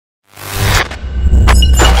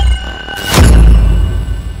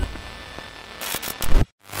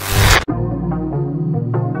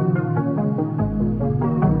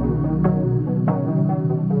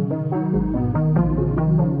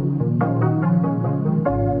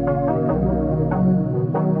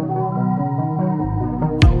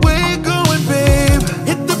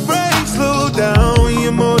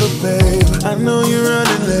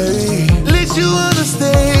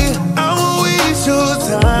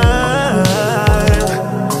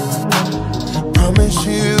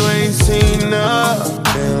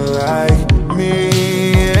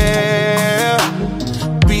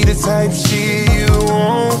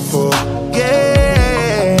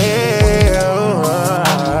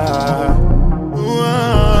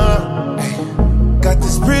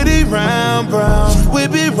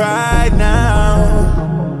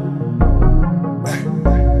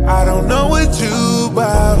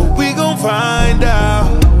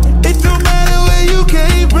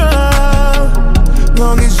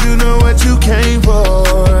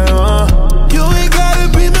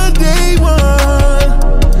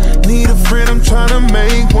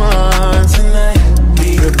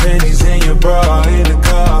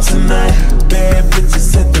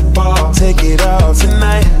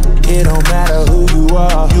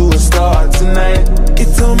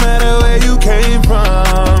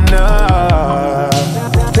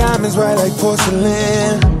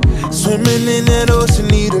hand. Swimming in that ocean,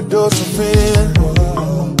 need a dorsal fin.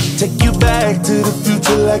 Take you back to the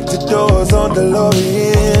future like the doors on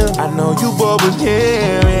DeLorean. I know you bored with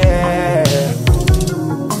him, yeah.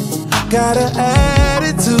 Got an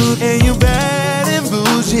attitude and you bad and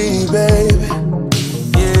bougie, baby.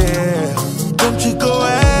 Yeah. Don't you go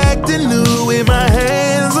acting new with my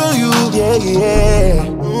hands on you, yeah, yeah.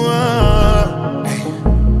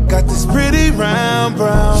 Got this pretty round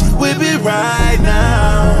brown, she whip it right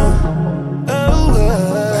now.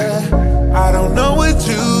 I don't know what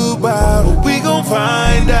you about, but we gon'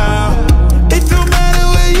 find out. It don't matter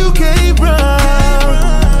where you came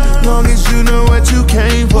from, long as you know what you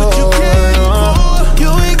came for. You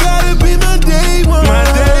ain't gotta be my day one. My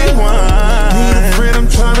day one. Need a friend, I'm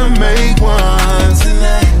tryna make one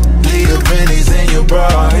tonight. Leave the pennies in your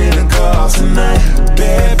bra in the car tonight.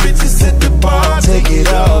 Bad bitches at the bar, take it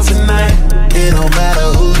all tonight. It don't matter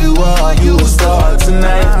who you are, you a star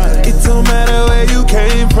tonight. It don't matter where you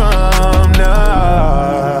came from,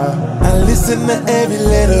 nah. I listen to every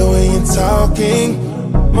letter when you're talking.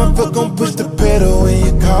 Motherfucker gon' push the pedal when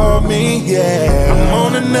you call me, yeah. I'm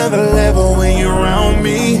on another level when you're around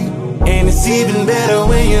me, and it's even better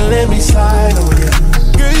when you let me slide on you.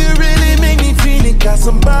 Girl, you really make me feel it, got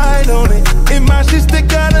some bite on it. If my shit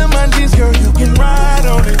stick out of my jeans, girl, you can ride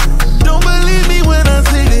on it. Don't believe me when I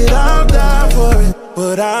say that I'll die for it,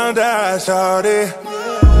 but I'll die, shawty.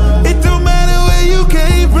 It don't matter where you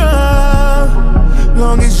came from,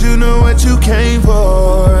 long as you know what you came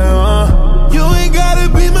for. You ain't gotta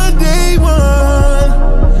be my day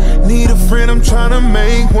one. Need a friend, I'm tryna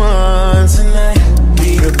make one.